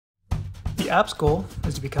app's goal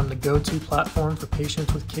is to become the go-to platform for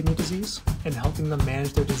patients with kidney disease and helping them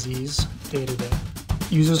manage their disease day to day.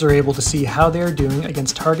 Users are able to see how they are doing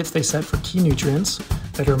against targets they set for key nutrients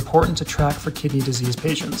that are important to track for kidney disease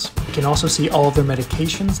patients. They can also see all of their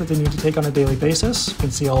medications that they need to take on a daily basis. They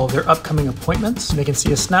can see all of their upcoming appointments, and they can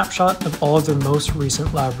see a snapshot of all of their most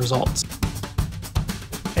recent lab results.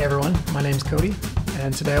 Hey everyone, my name's Cody,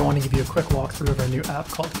 and today I want to give you a quick walkthrough of our new app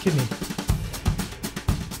called Kidnee.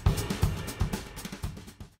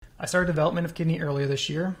 I started development of Kidnee earlier this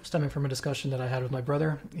year, stemming from a discussion that I had with my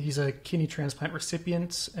brother. He's a kidney transplant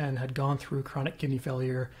recipient and had gone through chronic kidney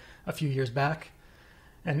failure a few years back.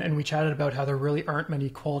 And we chatted about how there really aren't many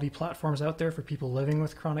quality platforms out there for people living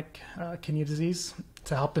with chronic kidney disease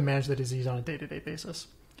to help them manage the disease on a day-to-day basis.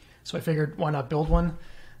 So I figured, why not build one?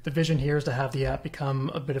 The vision here is to have the app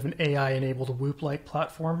become a bit of an AI-enabled Whoop-like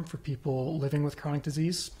platform for people living with chronic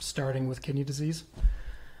disease, starting with kidney disease.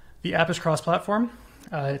 The app is cross-platform.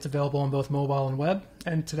 It's available on both mobile and web,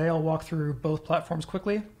 and today I'll walk through both platforms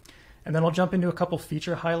quickly, and then I'll jump into a couple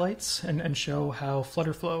feature highlights and show how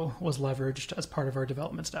FlutterFlow was leveraged as part of our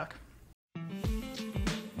development stack.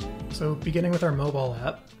 So beginning with our mobile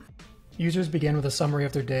app, users begin with a summary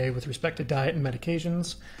of their day with respect to diet and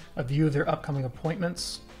medications, a view of their upcoming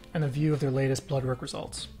appointments, and a view of their latest blood work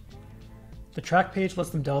results. The track page lets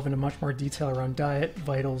them delve into much more detail around diet,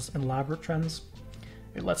 vitals, and lab work trends.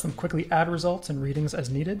 It lets them quickly add results and readings as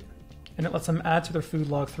needed, and it lets them add to their food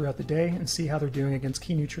log throughout the day and see how they're doing against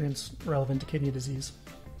key nutrients relevant to kidney disease.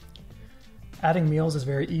 Adding meals is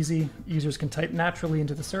very easy. Users can type naturally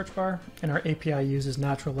into the search bar, and our API uses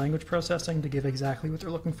natural language processing to give exactly what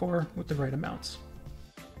they're looking for with the right amounts.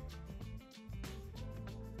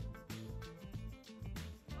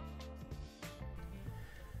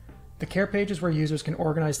 The care page is where users can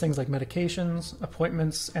organize things like medications,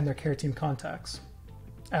 appointments, and their care team contacts.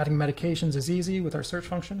 Adding medications is easy with our search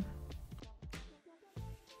function.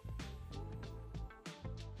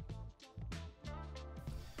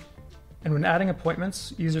 And when adding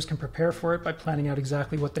appointments, users can prepare for it by planning out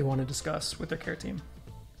exactly what they want to discuss with their care team.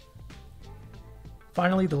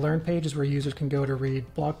 Finally, the Learn page is where users can go to read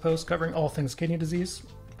blog posts covering all things kidney disease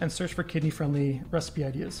and search for kidney-friendly recipe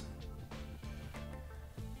ideas.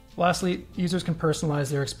 Lastly, users can personalize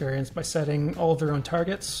their experience by setting all of their own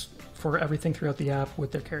targets for everything throughout the app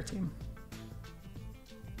with their care team.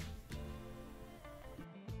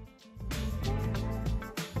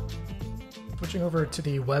 Switching over to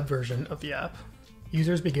the web version of the app,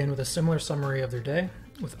 users begin with a similar summary of their day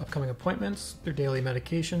with upcoming appointments, their daily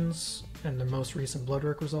medications, and their most recent blood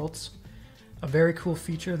work results. A very cool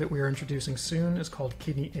feature that we are introducing soon is called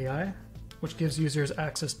Kidney AI, which gives users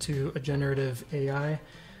access to a generative AI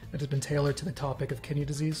that has been tailored to the topic of kidney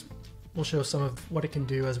disease. We'll show some of what it can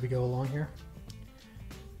do as we go along here.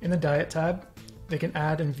 In the Diet tab, they can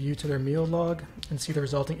add and view to their meal log and see the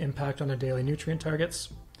resulting impact on their daily nutrient targets.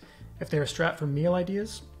 If they are strapped for meal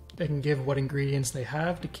ideas, they can give what ingredients they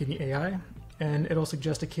have to Kidney AI, and it'll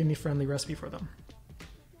suggest a kidney-friendly recipe for them.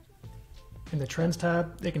 In the Trends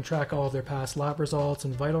tab, they can track all of their past lab results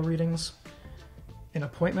and vital readings. In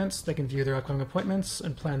Appointments, they can view their upcoming appointments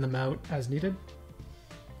and plan them out as needed.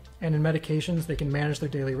 And in Medications, they can manage their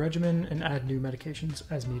daily regimen and add new medications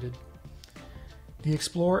as needed. The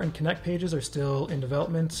Explore and Connect pages are still in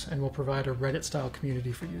development and will provide a Reddit-style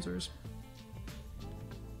community for users.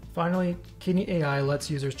 Finally, Kidney AI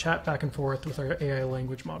lets users chat back and forth with our AI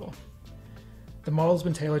language model. The model has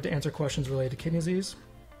been tailored to answer questions related to kidney disease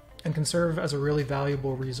and can serve as a really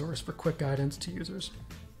valuable resource for quick guidance to users.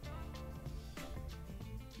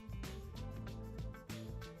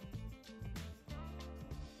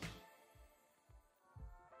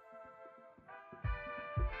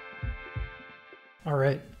 All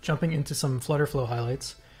right, jumping into some FlutterFlow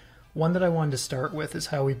highlights. One that I wanted to start with is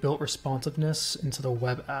how we built responsiveness into the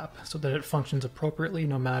web app so that it functions appropriately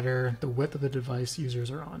no matter the width of the device users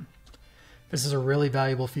are on. This is a really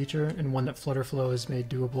valuable feature and one that FlutterFlow has made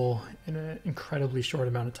doable in an incredibly short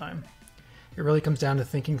amount of time. It really comes down to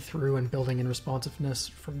thinking through and building in responsiveness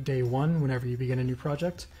from day one whenever you begin a new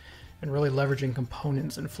project, and really leveraging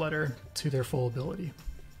components in Flutter to their full ability.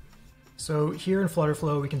 So here in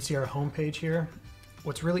FlutterFlow, we can see our home page here.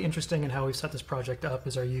 What's really interesting in how we've set this project up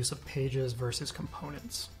is our use of pages versus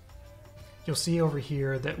components. You'll see over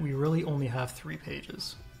here that we really only have 3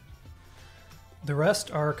 pages. The rest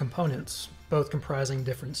are components, both comprising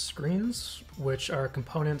different screens, which are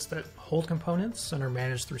components that hold components and are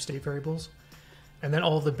managed through state variables, and then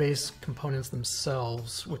all of the base components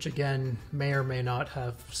themselves, which again may or may not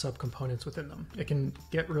have subcomponents within them. It can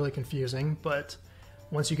get really confusing, but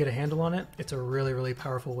once you get a handle on it, it's a really, really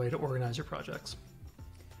powerful way to organize your projects.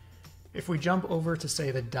 If we jump over to,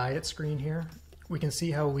 say, the diet screen here, we can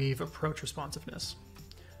see how we've approached responsiveness.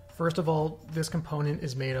 First of all, this component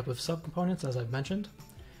is made up of subcomponents, as I've mentioned,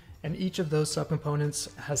 and each of those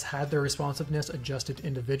subcomponents has had their responsiveness adjusted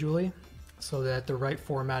individually so that the right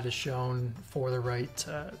format is shown for the right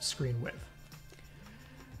screen width.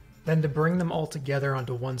 Then to bring them all together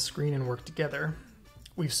onto one screen and work together,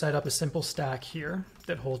 we've set up a simple stack here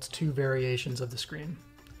that holds two variations of the screen,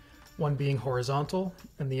 one being horizontal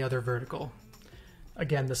and the other vertical.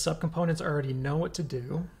 Again, the subcomponents already know what to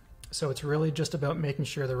do, so it's really just about making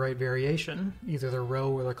sure the right variation, either the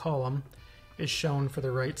row or the column, is shown for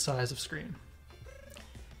the right size of screen.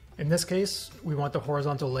 In this case, we want the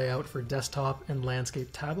horizontal layout for desktop and landscape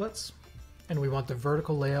tablets, and we want the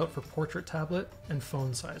vertical layout for portrait tablet and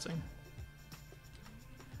phone sizing.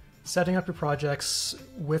 Setting up your projects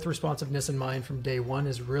with responsiveness in mind from day one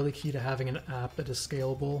is really key to having an app that is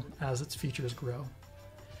scalable as its features grow.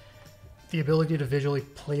 The ability to visually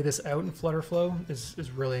play this out in FlutterFlow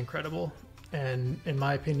is really incredible, and in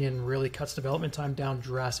my opinion really cuts development time down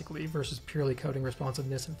drastically versus purely coding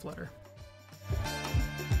responsiveness in Flutter.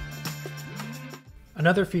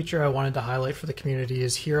 Another feature I wanted to highlight for the community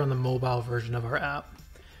is here on the mobile version of our app,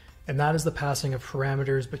 and that is the passing of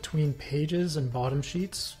parameters between pages and bottom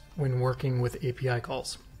sheets when working with API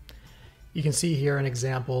calls. You can see here an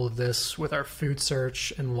example of this with our food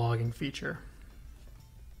search and logging feature.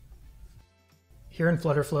 Here in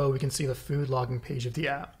FlutterFlow, we can see the food logging page of the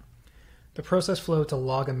app. The process flow to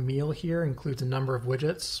log a meal here includes a number of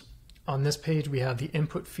widgets. On this page, we have the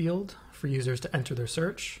input field for users to enter their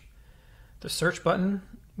search, the search button,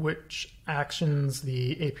 which actions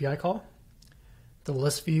the API call, the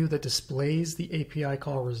list view that displays the API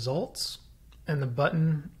call results, and the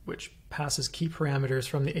button which passes key parameters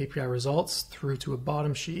from the API results through to a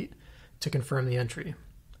bottom sheet to confirm the entry.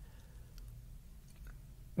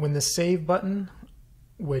 When the Save button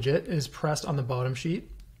widget is pressed on the bottom sheet,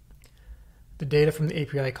 the data from the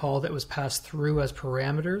API call that was passed through as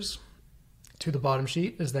parameters to the bottom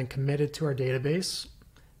sheet is then committed to our database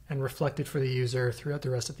and reflected for the user throughout the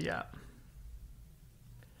rest of the app.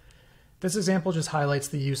 This example just highlights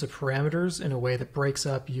the use of parameters in a way that breaks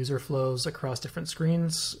up user flows across different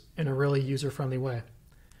screens in a really user-friendly way.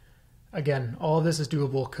 Again, all of this is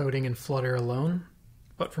doable coding in Flutter alone,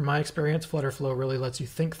 but from my experience, FlutterFlow really lets you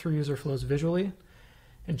think through user flows visually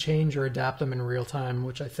and change or adapt them in real time,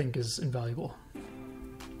 which I think is invaluable.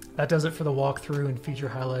 That does it for the walkthrough and feature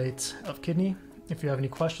highlights of Kidnee. If you have any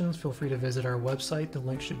questions, feel free to visit our website. The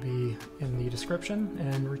link should be in the description,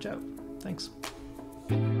 and reach out. Thanks.